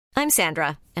I'm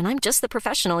Sandra, and I'm just the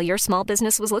professional your small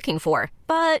business was looking for.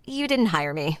 But you didn't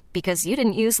hire me because you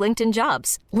didn't use LinkedIn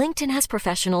Jobs. LinkedIn has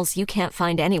professionals you can't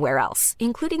find anywhere else,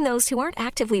 including those who aren't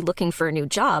actively looking for a new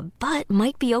job, but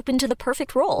might be open to the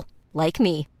perfect role, like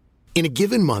me. In a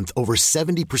given month, over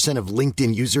 70% of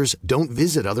LinkedIn users don't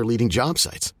visit other leading job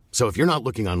sites. So if you're not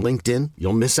looking on LinkedIn,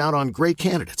 you'll miss out on great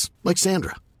candidates like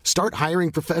Sandra. Start hiring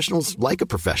professionals like a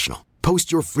professional.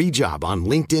 Post your free job on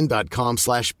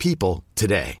linkedin.com/people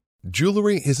today.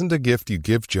 Jewelry isn't a gift you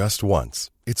give just once.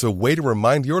 It's a way to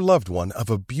remind your loved one of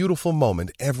a beautiful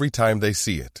moment every time they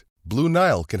see it. Blue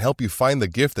Nile can help you find the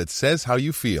gift that says how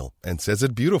you feel and says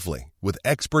it beautifully, with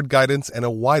expert guidance and a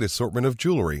wide assortment of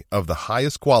jewelry of the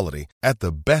highest quality at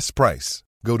the best price.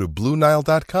 Go to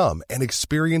BlueNile.com and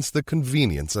experience the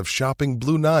convenience of shopping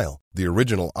Blue Nile, the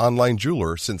original online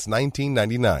jeweler since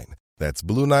 1999. That's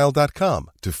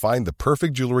BlueNile.com to find the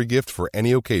perfect jewelry gift for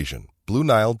any occasion.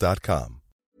 BlueNile.com.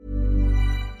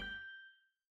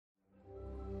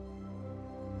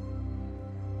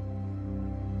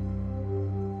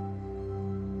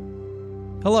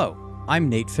 Hello, I'm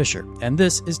Nate Fisher, and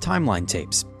this is Timeline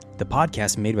Tapes, the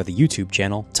podcast made by the YouTube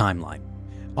channel Timeline.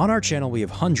 On our channel, we have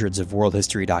hundreds of world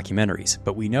history documentaries,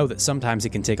 but we know that sometimes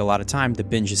it can take a lot of time to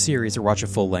binge a series or watch a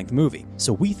full-length movie,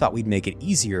 so we thought we'd make it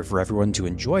easier for everyone to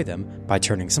enjoy them by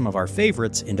turning some of our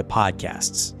favorites into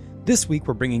podcasts. This week,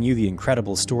 we're bringing you the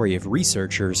incredible story of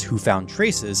researchers who found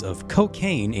traces of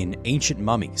cocaine in ancient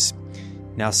mummies.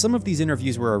 Now, some of these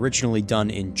interviews were originally done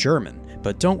in German,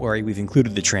 but don't worry, we've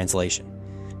included the translation.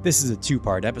 This is a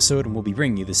two-part episode, and we'll be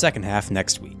bringing you the second half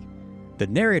next week. The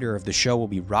narrator of the show will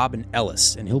be Robin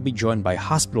Ellis, and he'll be joined by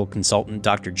hospital consultant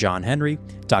Dr. John Henry,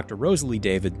 Dr. Rosalie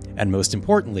David, and most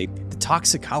importantly, the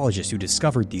toxicologist who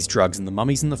discovered these drugs in the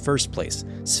mummies in the first place,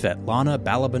 Svetlana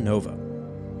Balabanova.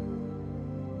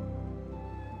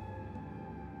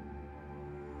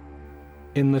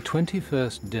 In the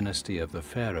 21st dynasty of the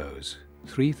Pharaohs,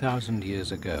 3,000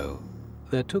 years ago,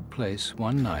 there took place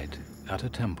one night at a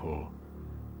temple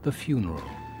the funeral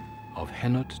of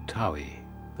Henut Tawi,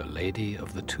 the Lady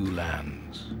of the Two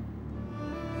Lands.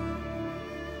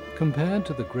 Compared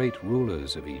to the great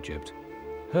rulers of Egypt,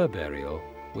 her burial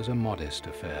was a modest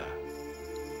affair.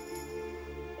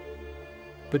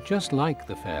 But just like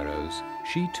the pharaohs,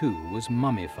 she too was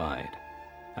mummified,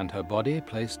 and her body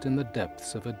placed in the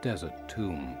depths of a desert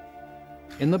tomb,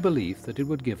 in the belief that it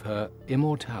would give her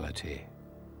immortality.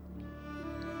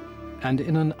 And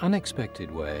in an unexpected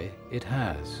way, it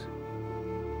has.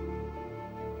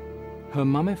 Her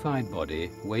mummified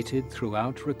body waited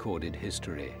throughout recorded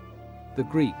history: the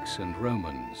Greeks and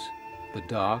Romans, the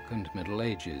Dark and Middle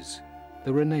Ages,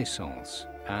 the Renaissance,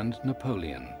 and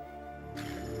Napoleon.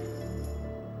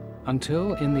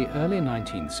 Until in the early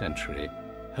 19th century,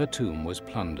 her tomb was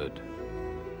plundered.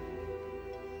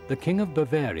 The King of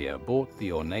Bavaria bought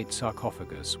the ornate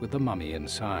sarcophagus with the mummy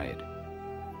inside.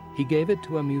 He gave it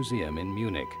to a museum in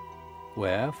Munich,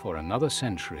 where, for another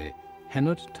century,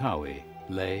 Henut Tawi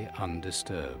lay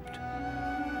undisturbed.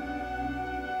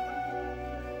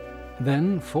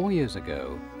 Then, 4 years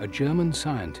ago, a German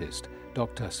scientist,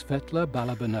 Dr. Svetla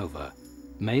Balabanova,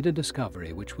 made a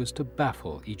discovery which was to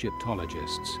baffle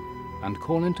Egyptologists and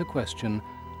call into question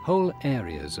whole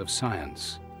areas of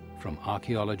science, from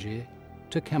archaeology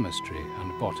to chemistry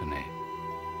and botany.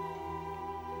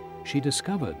 She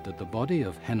discovered that the body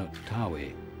of Henut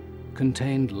Tawi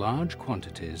contained large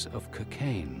quantities of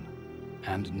cocaine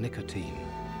and nicotine.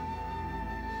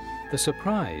 The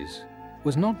surprise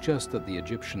was not just that the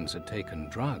Egyptians had taken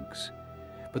drugs,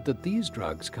 but that these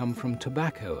drugs come from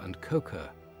tobacco and coca,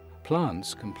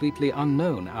 plants completely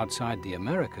unknown outside the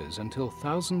Americas until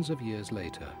thousands of years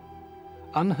later,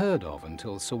 unheard of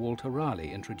until Sir Walter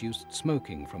Raleigh introduced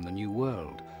smoking from the New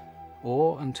World,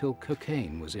 or until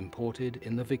cocaine was imported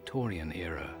in the Victorian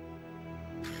era.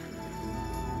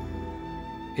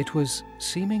 It was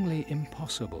seemingly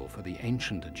impossible for the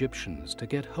ancient Egyptians to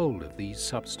get hold of these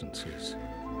substances.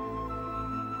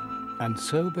 And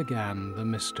so began the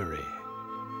mystery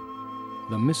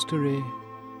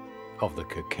of the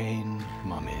cocaine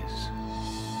mummies.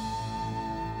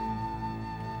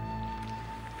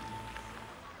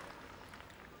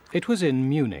 It was in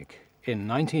Munich in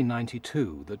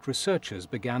 1992 that researchers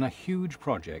began a huge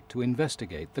project to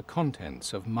investigate the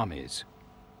contents of mummies.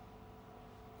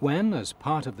 When, as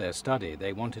part of their study,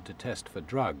 they wanted to test for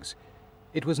drugs,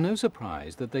 it was no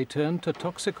surprise that they turned to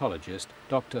toxicologist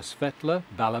Dr. Svetla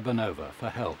Balabanova for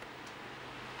help.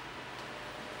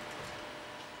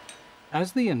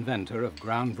 As the inventor of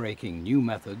groundbreaking new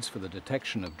methods for the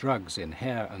detection of drugs in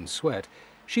hair and sweat,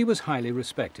 she was highly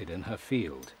respected in her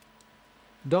field.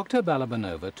 Dr.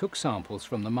 Balabanova took samples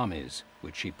from the mummies,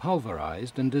 which she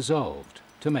pulverized and dissolved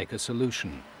to make a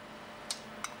solution.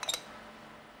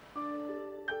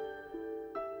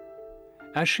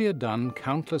 As she had done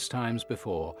countless times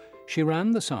before, she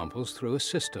ran the samples through a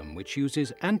system which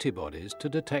uses antibodies to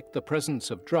detect the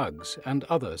presence of drugs and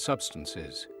other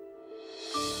substances.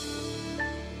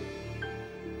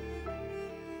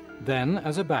 Then,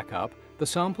 as a backup, the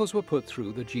samples were put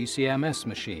through the GCMS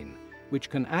machine, which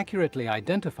can accurately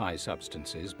identify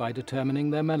substances by determining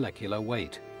their molecular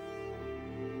weight.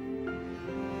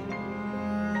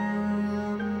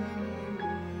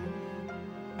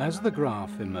 As the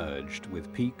graph emerged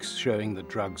with peaks showing that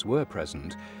drugs were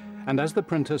present, and as the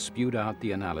printer spewed out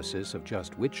the analysis of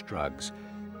just which drugs,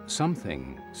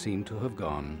 something seemed to have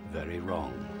gone very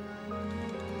wrong.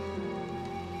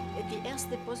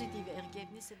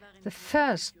 The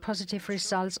first positive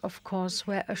results, of course,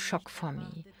 were a shock for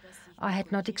me. I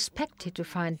had not expected to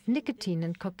find nicotine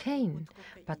and cocaine,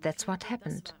 but that's what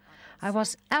happened. I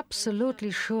was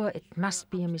absolutely sure it must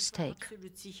be a mistake.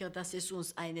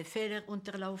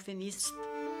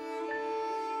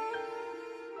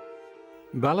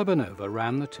 Balabanova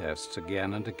ran the tests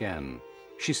again and again.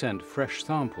 She sent fresh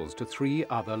samples to 3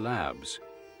 other labs,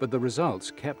 but the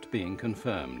results kept being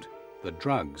confirmed. The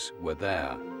drugs were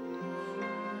there.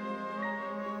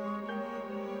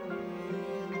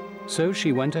 So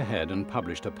she went ahead and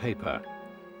published a paper.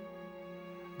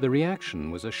 The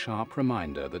reaction was a sharp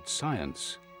reminder that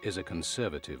science is a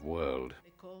conservative world.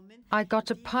 I got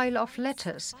a pile of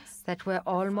letters that were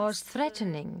almost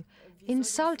threatening,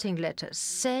 insulting letters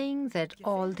saying that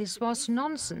all this was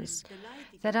nonsense,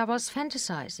 that I was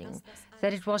fantasizing,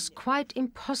 that it was quite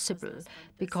impossible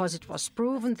because it was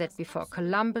proven that before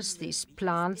Columbus these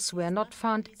plants were not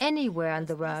found anywhere in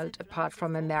the world apart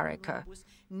from America.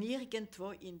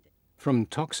 From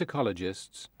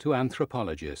toxicologists to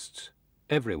anthropologists,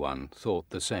 everyone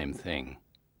thought the same thing.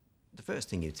 The first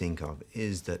thing you think of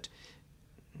is that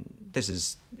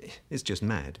it's just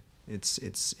mad.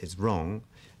 It's wrong.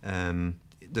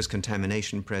 There's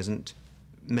contamination present.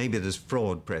 Maybe there's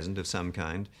fraud present of some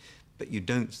kind, but you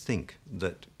don't think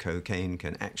that cocaine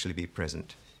can actually be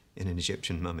present in an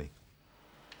Egyptian mummy.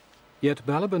 Yet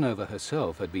Balabanova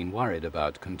herself had been worried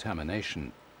about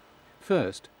contamination.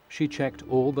 First, she checked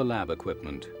all the lab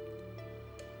equipment.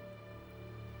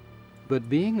 But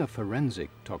being a forensic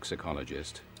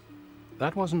toxicologist,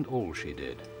 that wasn't all she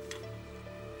did.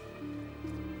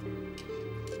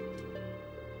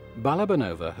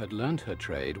 Balabanova had learnt her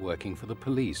trade working for the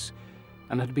police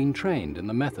and had been trained in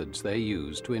the methods they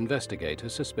use to investigate a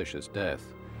suspicious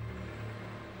death.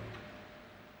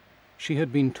 She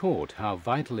had been taught how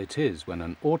vital it is when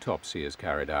an autopsy is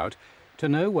carried out to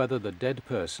know whether the dead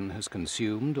person has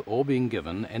consumed or been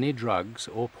given any drugs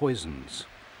or poisons.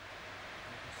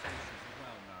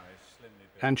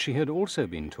 And she had also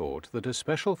been taught that a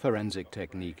special forensic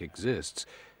technique exists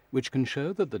which can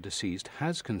show that the deceased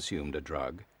has consumed a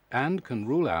drug and can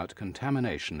rule out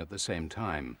contamination at the same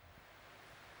time.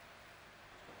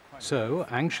 So,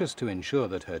 anxious to ensure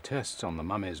that her tests on the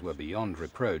mummies were beyond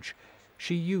reproach,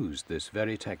 she used this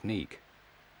very technique.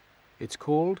 It's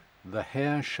called the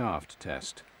hair shaft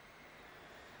test.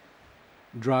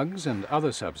 Drugs and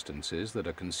other substances that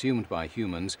are consumed by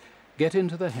humans get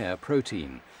into the hair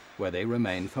protein, where they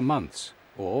remain for months,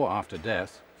 or after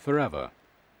death, forever.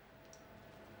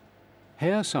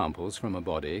 Hair samples from a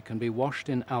body can be washed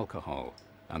in alcohol,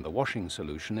 and the washing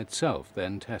solution itself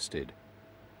then tested.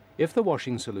 If the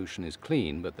washing solution is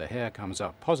clean but the hair comes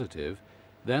up positive,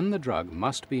 then the drug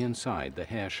must be inside the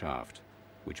hair shaft,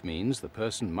 which means the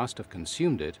person must have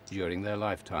consumed it during their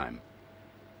lifetime.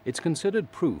 It's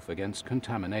considered proof against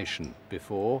contamination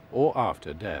before or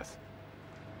after death.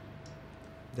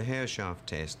 The hair shaft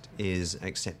test is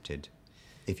accepted.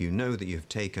 If you know that you've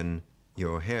taken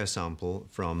your hair sample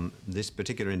from this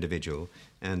particular individual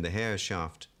and the hair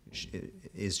shaft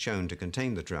is shown to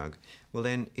contain the drug, well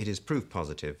then it is proof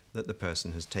positive that the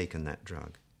person has taken that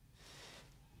drug.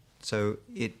 So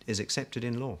it is accepted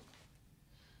in law.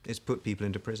 It's put people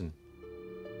into prison.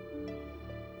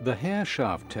 The hair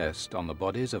shaft test on the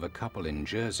bodies of a couple in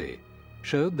Jersey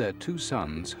showed their 2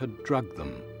 sons had drugged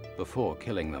them before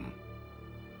killing them.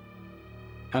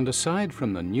 And aside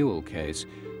from the Newell case,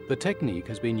 the technique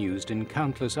has been used in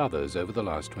countless others over the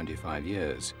last 25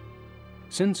 years.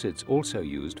 Since it's also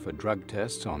used for drug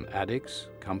tests on addicts,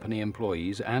 company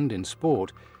employees, and in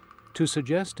sport, to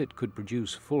suggest it could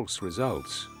produce false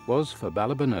results was for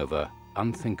Balabanova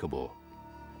unthinkable.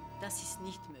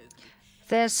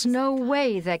 There's no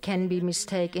way there can be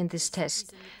mistake in this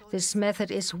test. This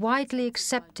method is widely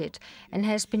accepted and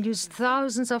has been used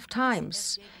thousands of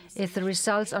times. If the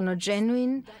results are not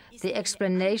genuine, the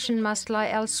explanation must lie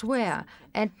elsewhere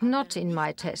and not in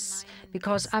my tests,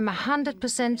 because I'm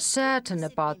 100% certain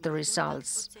about the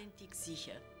results.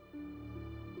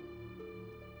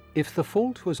 If the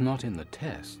fault was not in the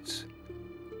tests,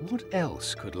 what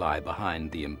else could lie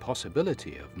behind the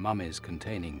impossibility of mummies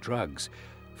containing drugs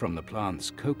from the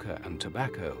plants coca and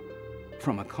tobacco,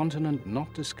 from a continent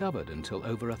not discovered until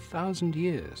over 1,000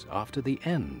 years after the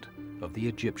end of the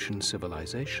Egyptian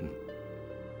civilization?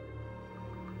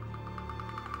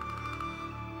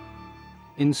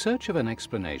 In search of an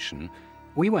explanation,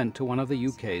 we went to one of the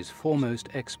UK's foremost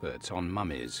experts on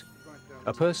mummies,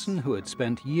 a person who had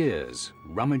spent years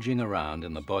rummaging around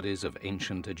in the bodies of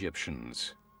ancient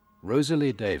Egyptians,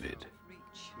 Rosalie David.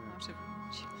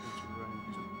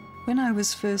 When I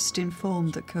was first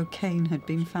informed that cocaine had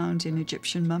been found in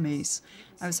Egyptian mummies,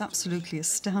 I was absolutely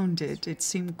astounded. It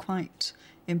seemed quite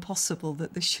impossible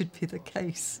that this should be the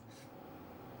case.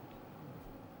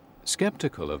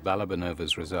 Skeptical of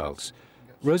Balabanova's results,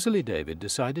 Rosalie David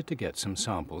decided to get some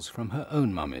samples from her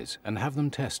own mummies and have them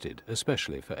tested,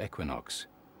 especially for equinox.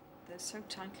 They're so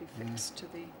tightly fixed to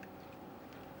the...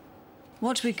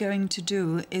 What we're going to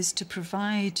do is to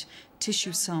provide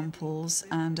tissue samples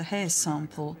and a hair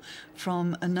sample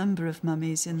from a number of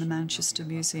mummies in the Manchester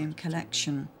Museum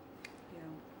collection.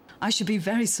 I should be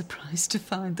very surprised to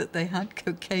find that they had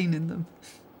cocaine in them.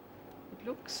 It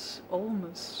looks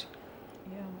almost...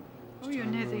 Yeah. Oh, you're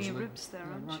near the ribs there,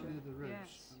 aren't you?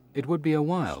 Yes. It would be a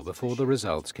while before the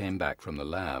results came back from the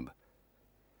lab.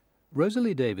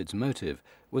 Rosalie David's motive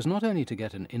was not only to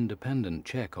get an independent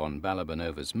check on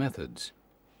Balabanova's methods,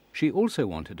 she also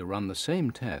wanted to run the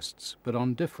same tests but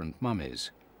on different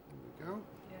mummies. There we go.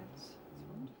 Yes.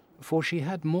 For she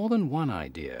had more than one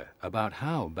idea about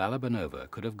how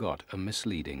Balabanova could have got a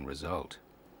misleading result.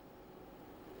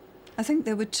 I think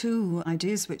there were two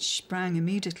ideas which sprang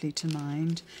immediately to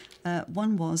mind.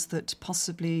 One was that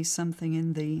possibly something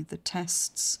in the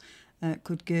tests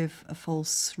could give a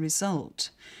false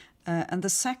result. And the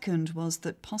second was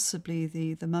that possibly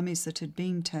the mummies that had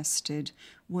been tested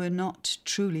were not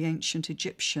truly ancient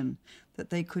Egyptian, that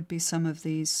they could be some of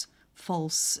these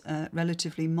false,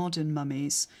 relatively modern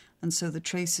mummies, and so the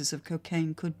traces of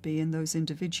cocaine could be in those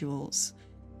individuals.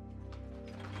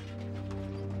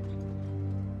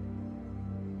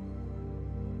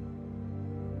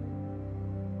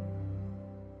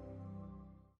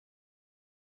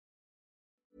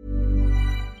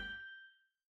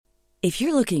 If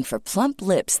you're looking for plump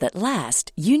lips that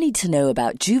last, you need to know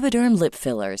about Juvederm lip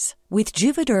fillers. With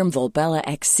Juvederm Volbella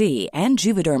XC and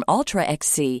Juvederm Ultra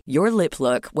XC, your lip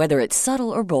look, whether it's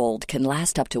subtle or bold, can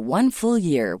last up to 1 full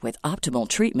year with optimal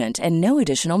treatment and no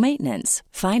additional maintenance.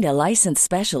 Find a licensed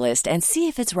specialist and see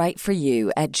if it's right for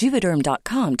you at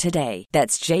Juvederm.com today.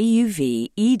 That's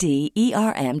JUVEDERM.com.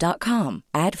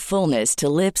 Add fullness to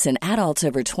lips in adults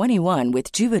over 21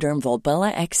 with Juvederm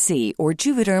Volbella XC or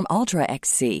Juvederm Ultra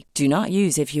XC. Do not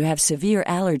use if you have severe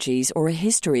allergies or a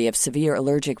history of severe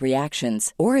allergic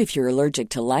reactions, or if you're allergic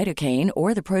to lidocaine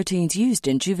or the proteins used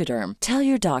in Juvederm. Tell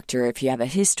your doctor if you have a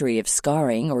history of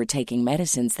scarring or taking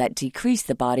medicines that decrease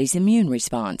the body's immune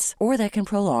response or that can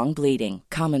prolong bleeding.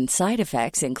 Common side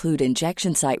effects include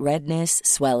injection site redness,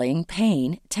 swelling,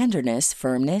 pain, tenderness,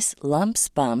 firmness, lumps,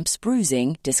 bumps,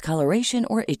 bruising, discoloration,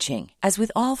 or itching. As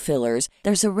with all fillers,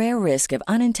 there's a rare risk of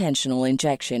unintentional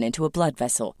injection into a blood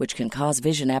vessel, which can cause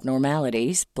vision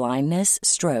abnormalities, blindness,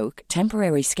 stroke,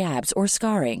 temporary scabs, or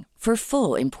scarring. For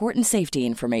full, important safety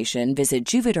information, visit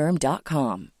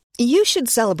Juvederm.com. You should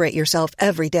celebrate yourself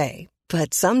every day,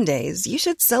 but some days you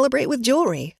should celebrate with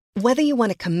jewelry. Whether you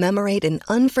want to commemorate an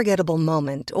unforgettable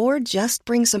moment or just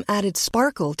bring some added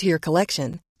sparkle to your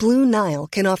collection, Blue Nile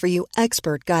can offer you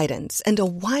expert guidance and a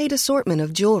wide assortment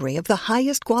of jewelry of the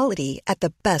highest quality at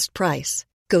the best price.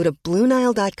 Go to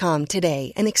BlueNile.com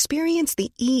today and experience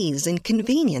the ease and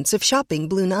convenience of shopping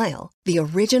Blue Nile, the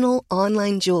original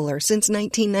online jeweler since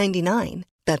 1999.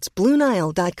 That's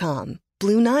BlueNile.com.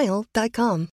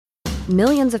 BlueNile.com.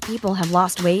 Millions of people have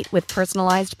lost weight with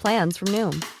personalized plans from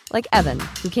Noom. Like Evan,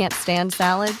 who can't stand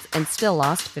salads and still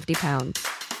lost 50 pounds.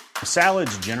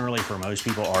 Salads generally for most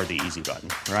people are the easy button,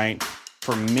 right?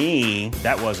 For me,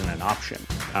 that wasn't an option.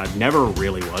 I never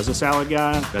really was a salad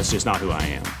guy. That's just not who I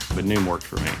am. But Noom worked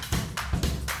for me.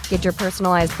 Get your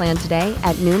personalized plan today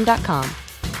at Noom.com.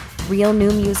 Real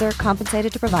Noom user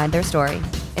compensated to provide their story.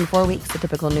 In 4 weeks, the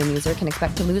typical Noom user can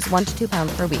expect to lose 1 to 2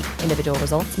 pounds per week. Individual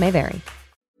results may vary.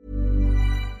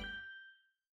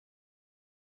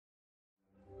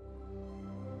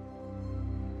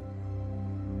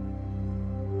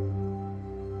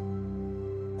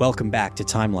 Welcome back to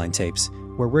Timeline Tapes,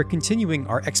 where we're continuing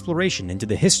our exploration into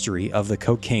the history of the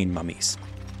cocaine mummies.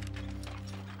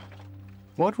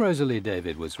 What Rosalie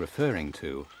David was referring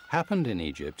to happened in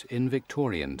Egypt in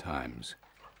Victorian times.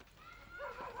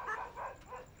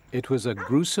 It was a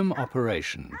gruesome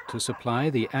operation to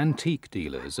supply the antique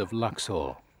dealers of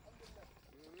Luxor.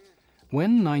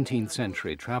 When 19th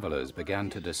century travelers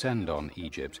began to descend on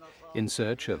Egypt in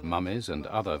search of mummies and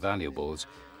other valuables,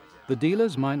 the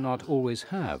dealers might not always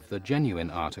have the genuine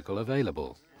article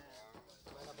available.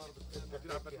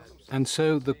 And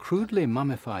so the crudely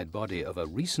mummified body of a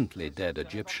recently dead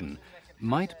Egyptian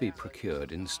might be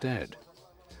procured instead.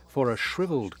 For a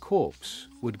shriveled corpse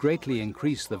would greatly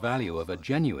increase the value of a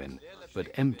genuine but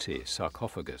empty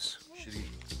sarcophagus.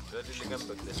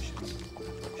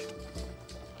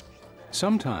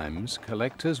 Sometimes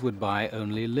collectors would buy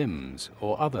only limbs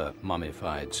or other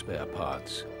mummified spare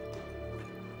parts.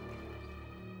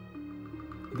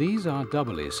 These are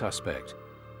doubly suspect,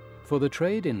 for the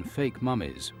trade in fake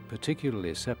mummies,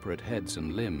 particularly separate heads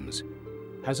and limbs,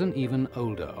 has an even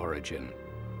older origin.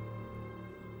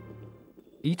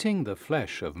 Eating the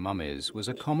flesh of mummies was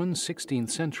a common 16th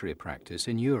century practice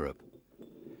in Europe.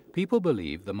 People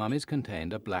believed the mummies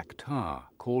contained a black tar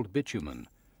called bitumen,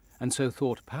 and so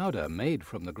thought powder made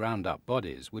from the ground-up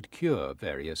bodies would cure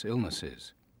various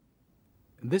illnesses.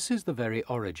 This is the very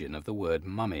origin of the word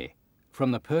mummy,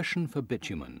 from the Persian for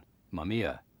bitumen,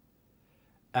 mumia.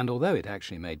 And although it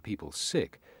actually made people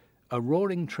sick, a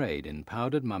roaring trade in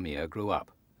powdered mumia grew up,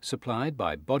 supplied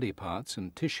by body parts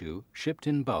and tissue shipped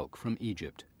in bulk from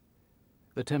Egypt.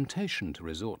 The temptation to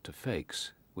resort to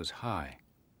fakes was high.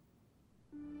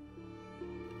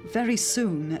 Very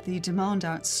soon, the demand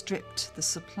outstripped the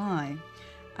supply,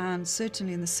 and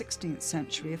certainly in the 16th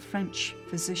century, a French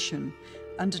physician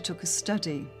undertook a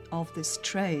study of this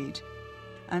trade,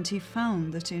 and he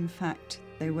found that, in fact,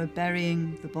 they were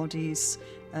burying the bodies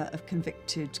of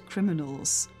convicted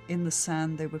criminals in the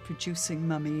sand. They were producing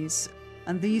mummies,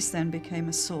 and these then became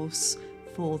a source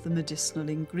for the medicinal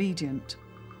ingredient.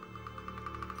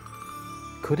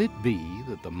 Could it be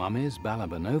that the mummies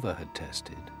Balabanova had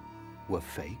tested were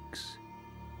fakes?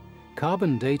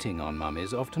 Carbon dating on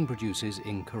mummies often produces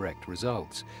incorrect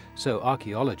results, so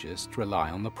archaeologists rely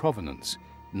on the provenance,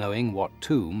 knowing what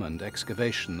tomb and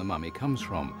excavation the mummy comes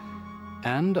from,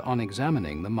 and on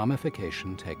examining the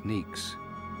mummification techniques.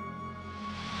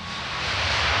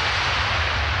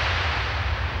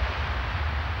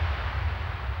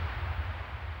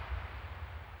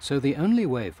 So the only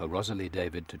way for Rosalie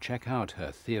David to check out her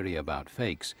theory about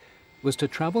fakes was to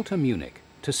travel to Munich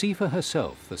to see for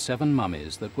herself the 7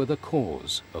 mummies that were the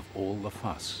cause of all the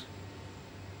fuss.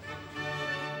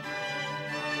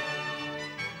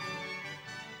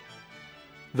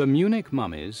 The Munich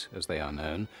mummies, as they are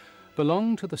known,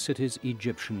 belong to the city's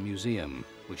Egyptian Museum,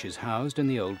 which is housed in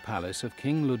the old palace of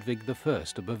King Ludwig I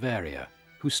of Bavaria,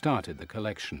 who started the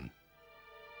collection.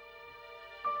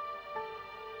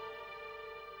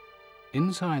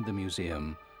 Inside the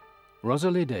museum,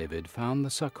 Rosalie David found the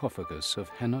sarcophagus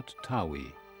of Henut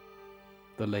Tawi,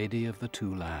 the Lady of the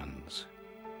Two Lands.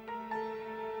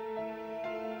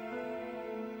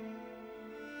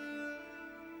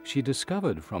 She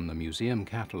discovered from the museum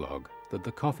catalogue that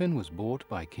the coffin was bought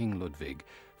by King Ludwig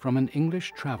from an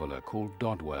English traveller called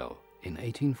Dodwell in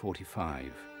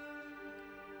 1845.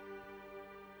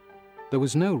 There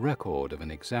was no record of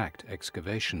an exact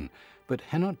excavation, but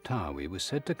Henut Tawi was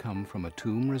said to come from a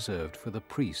tomb reserved for the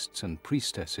priests and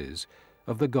priestesses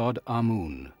of the god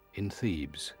Amun in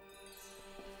Thebes.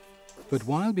 But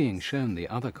while being shown the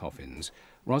other coffins,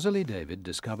 Rosalie David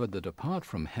discovered that apart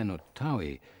from Henut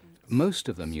Tawi, most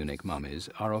of the Munich mummies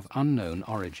are of unknown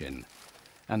origin,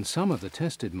 and some of the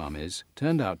tested mummies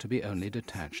turned out to be only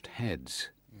detached heads.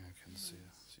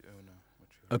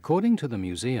 According to the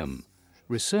museum,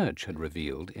 research had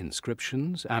revealed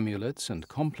inscriptions, amulets, and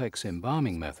complex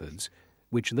embalming methods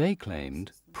which they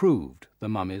claimed proved the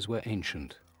mummies were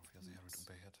ancient.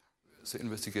 The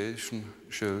investigation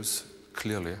shows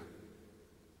clearly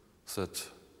that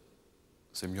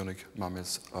the Munich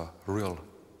mummies are real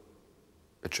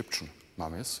Egyptian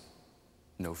mummies,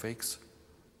 no fakes,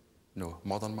 no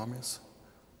modern mummies.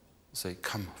 They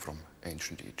come from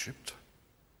ancient Egypt.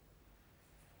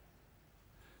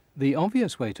 The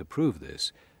obvious way to prove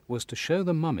this was to show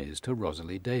the mummies to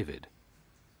Rosalie David,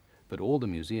 but all the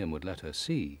museum would let her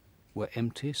see were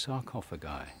empty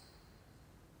sarcophagi.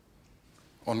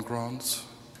 On grounds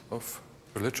of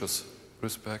religious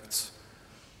respects,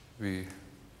 we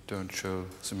don't show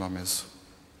the mummies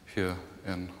here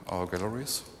in our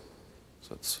galleries.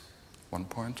 That's one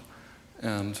point.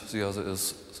 And the other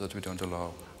is that we don't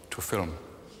allow to film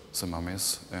the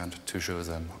mummies and to show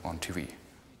them on TV.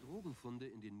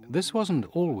 This wasn't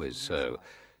always so,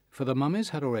 for the mummies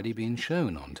had already been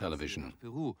shown on television.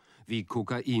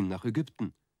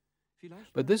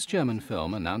 But this German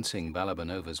film announcing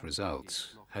Balabanova's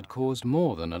results had caused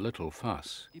more than a little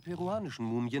fuss.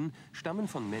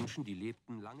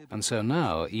 And so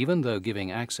now, even though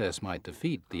giving access might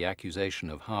defeat the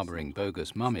accusation of harboring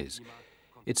bogus mummies,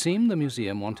 it seemed the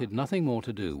museum wanted nothing more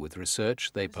to do with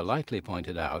research they politely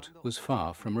pointed out was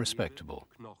far from respectable.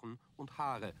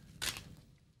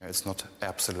 It's not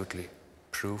absolutely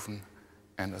proven,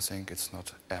 and I think it's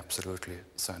not absolutely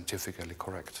scientifically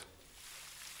correct.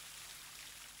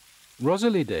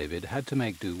 Rosalie David had to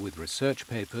make do with research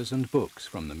papers and books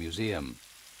from the museum.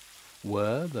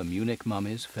 Were the Munich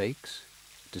mummies fakes?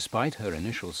 Despite her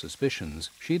initial suspicions,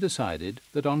 she decided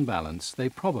that on balance they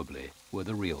probably were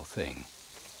the real thing.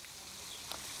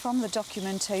 From the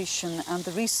documentation and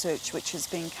the research which has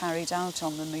been carried out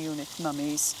on the Munich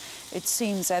mummies, it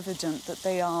seems evident that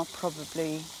they are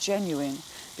probably genuine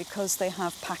because they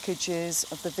have packages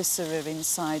of the viscera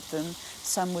inside them,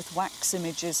 some with wax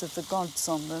images of the gods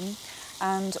on them,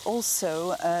 and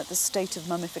also the state of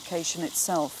mummification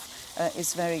itself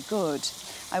is very good.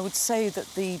 I would say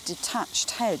that the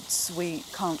detached heads we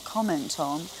can't comment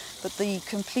on, but the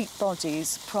complete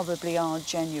bodies probably are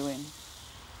genuine.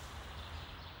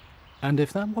 And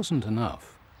if that wasn't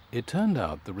enough, it turned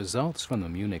out the results from the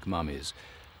Munich mummies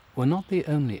were not the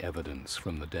only evidence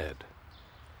from the dead.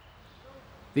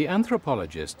 The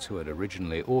anthropologists who had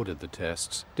originally ordered the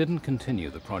tests didn't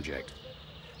continue the project.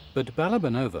 But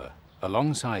Balabanova,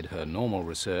 alongside her normal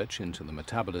research into the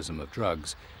metabolism of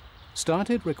drugs,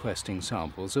 started requesting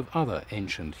samples of other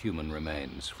ancient human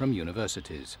remains from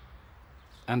universities.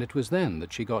 And it was then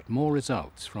that she got more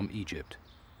results from Egypt.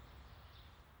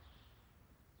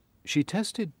 She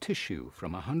tested tissue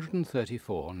from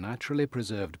 134 naturally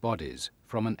preserved bodies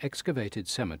from an excavated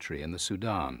cemetery in the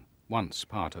Sudan, once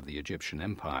part of the Egyptian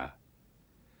Empire.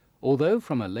 Although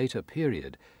from a later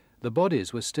period, the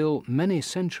bodies were still many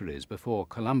centuries before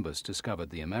Columbus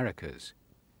discovered the Americas.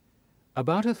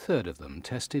 About a third of them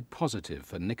tested positive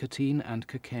for nicotine and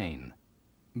cocaine.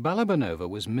 Balabanova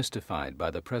was mystified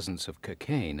by the presence of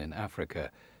cocaine in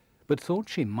Africa, but thought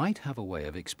she might have a way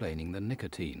of explaining the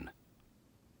nicotine.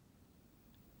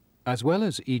 As well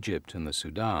as Egypt and the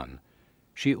Sudan,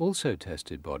 she also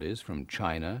tested bodies from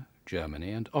China,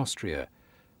 Germany and Austria,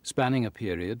 spanning a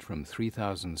period from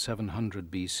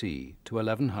 3700 BC to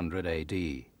 1100 AD.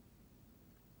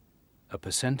 A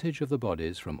percentage of the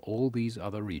bodies from all these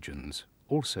other regions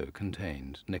also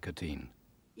contained nicotine.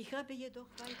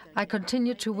 I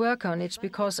continued to work on it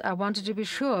because I wanted to be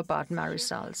sure about my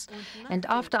results. And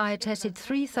after I had tested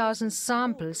 3,000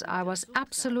 samples, I was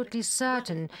absolutely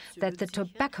certain that the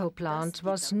tobacco plant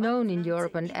was known in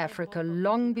Europe and Africa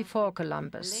long before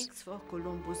Columbus.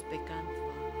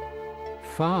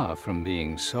 Far from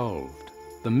being solved,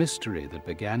 the mystery that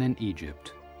began in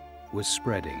Egypt was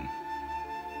spreading.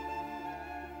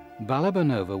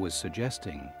 Balabanova was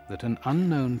suggesting that an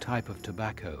unknown type of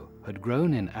tobacco had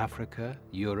grown in Africa,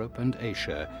 Europe and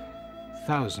Asia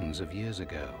thousands of years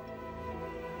ago.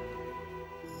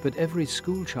 But every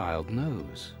schoolchild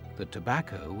knows that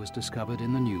tobacco was discovered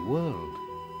in the New World.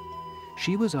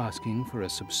 She was asking for a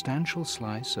substantial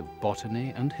slice of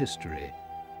botany and history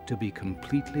to be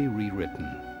completely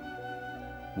rewritten.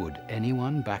 Would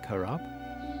anyone back her up?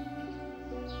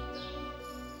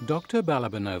 Dr.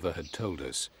 Balabanova had told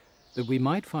us that we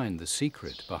might find the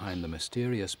secret behind the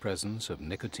mysterious presence of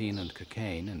nicotine and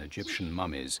cocaine in Egyptian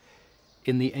mummies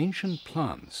in the ancient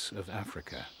plants of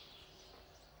Africa.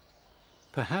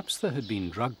 Perhaps there had been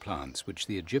drug plants which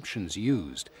the Egyptians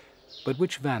used, but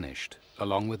which vanished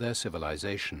along with their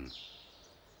civilization.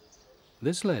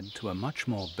 This led to a much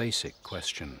more basic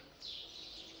question.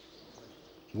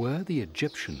 Were the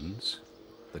Egyptians,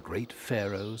 the great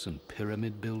pharaohs and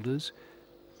pyramid builders,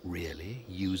 really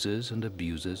users and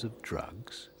abusers of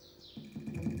drugs?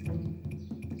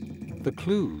 The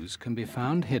clues can be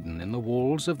found hidden in the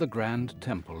walls of the Grand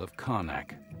Temple of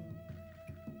Karnak.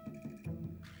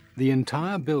 The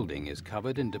entire building is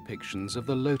covered in depictions of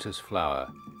the lotus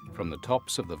flower, from the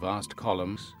tops of the vast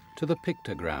columns to the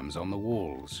pictograms on the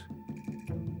walls.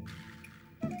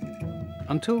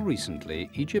 Until recently,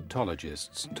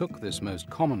 Egyptologists took this most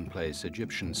commonplace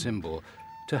Egyptian symbol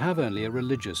to have only a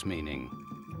religious meaning.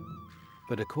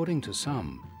 But according to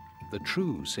some, the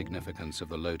true significance of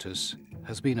the lotus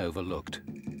has been overlooked.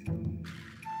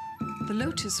 The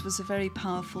lotus was a very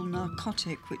powerful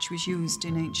narcotic which was used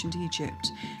in ancient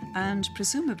Egypt and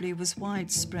presumably was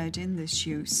widespread in this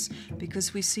use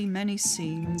because we see many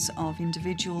scenes of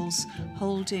individuals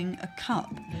holding a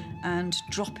cup and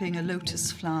dropping a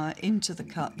lotus flower into the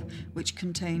cup which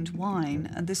contained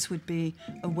wine, and this would be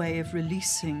a way of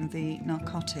releasing the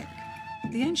narcotic.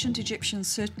 The ancient Egyptians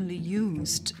certainly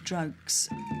used drugs.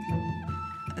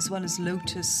 As well as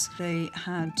lotus, they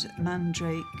had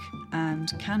mandrake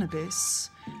and cannabis,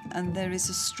 and there is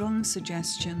a strong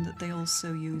suggestion that they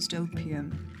also used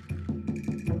opium.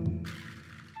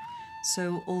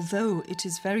 So although it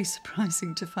is very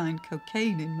surprising to find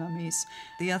cocaine in mummies,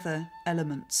 the other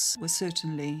elements were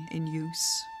certainly in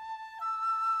use.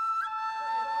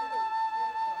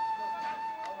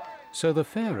 So the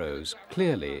pharaohs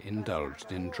clearly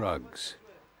indulged in drugs.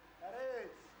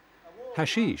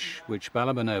 Hashish, which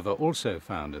Balabanova also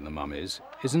found in the mummies,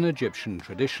 is an Egyptian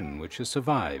tradition which has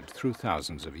survived through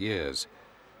thousands of years.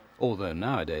 Although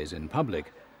nowadays in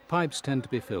public, pipes tend to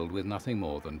be filled with nothing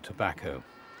more than tobacco.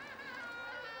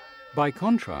 By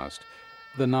contrast,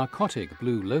 the narcotic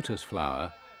blue lotus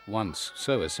flower, once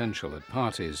so essential at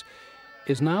parties,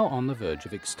 is now on the verge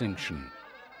of extinction.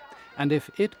 And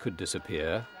if it could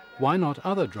disappear, why not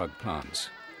other drug plants?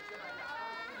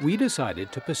 We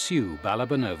decided to pursue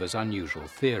Balabanova's unusual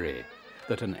theory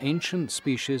that an ancient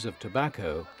species of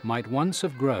tobacco might once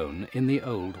have grown in the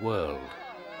Old World.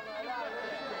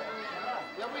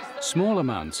 Small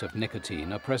amounts of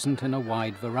nicotine are present in a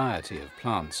wide variety of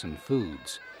plants and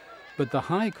foods, but the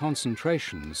high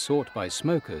concentrations sought by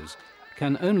smokers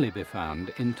can only be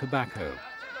found in tobacco.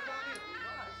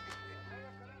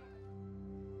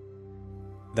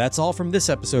 That's all from this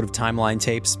episode of Timeline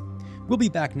Tapes. We'll be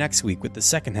back next week with the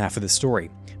second half of the story.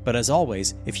 But as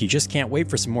always, if you just can't wait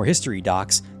for some more history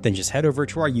docs, then just head over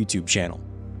to our YouTube channel.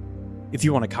 If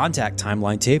you want to contact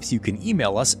Timeline Tapes, you can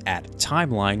email us at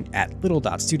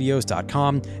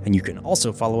timeline@little.studios.com, and you can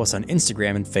also follow us on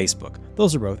Instagram and Facebook.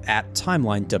 Those are both at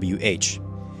TimelineWH.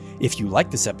 If you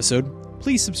like this episode,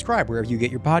 please subscribe wherever you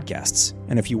get your podcasts.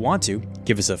 And if you want to,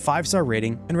 give us a 5-star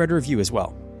rating and write a review as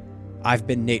well. I've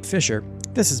been Nate Fisher.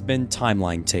 This has been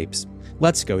Timeline Tapes.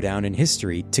 Let's go down in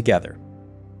history together.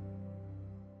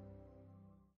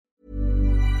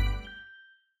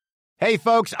 Hey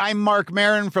folks, I'm Mark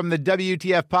Maron from the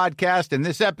WTF Podcast, and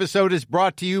this episode is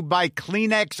brought to you by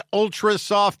Kleenex Ultra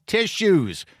Soft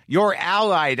Tissues, your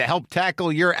ally to help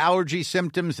tackle your allergy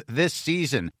symptoms this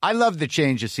season. I love the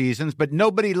change of seasons, but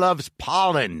nobody loves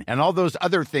pollen and all those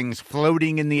other things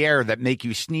floating in the air that make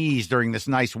you sneeze during this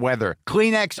nice weather.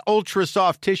 Kleenex Ultra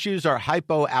Soft Tissues are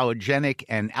hypoallergenic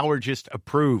and allergist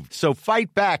approved, so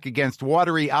fight back against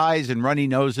watery eyes and runny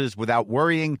noses without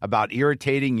worrying about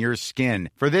irritating your skin.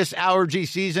 For this allergy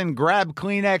season, grab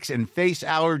Kleenex and face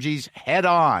allergies head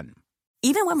on.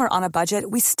 Even when we're on a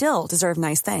budget, we still deserve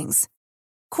nice things.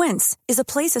 Quince is a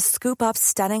place to scoop up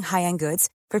stunning high-end goods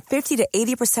for 50 to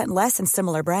 80% less than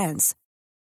similar brands.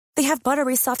 They have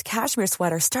buttery soft cashmere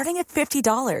sweaters starting at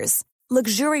 $50,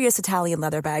 luxurious Italian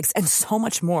leather bags, and so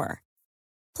much more.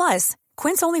 Plus,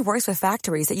 Quince only works with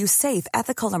factories that use safe,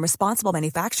 ethical, and responsible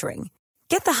manufacturing.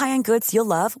 Get the high-end goods you'll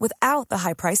love without the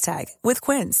high price tag with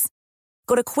Quince.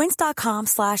 Go to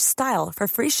quince.com/style for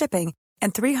free shipping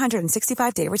and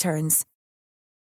 365-day returns.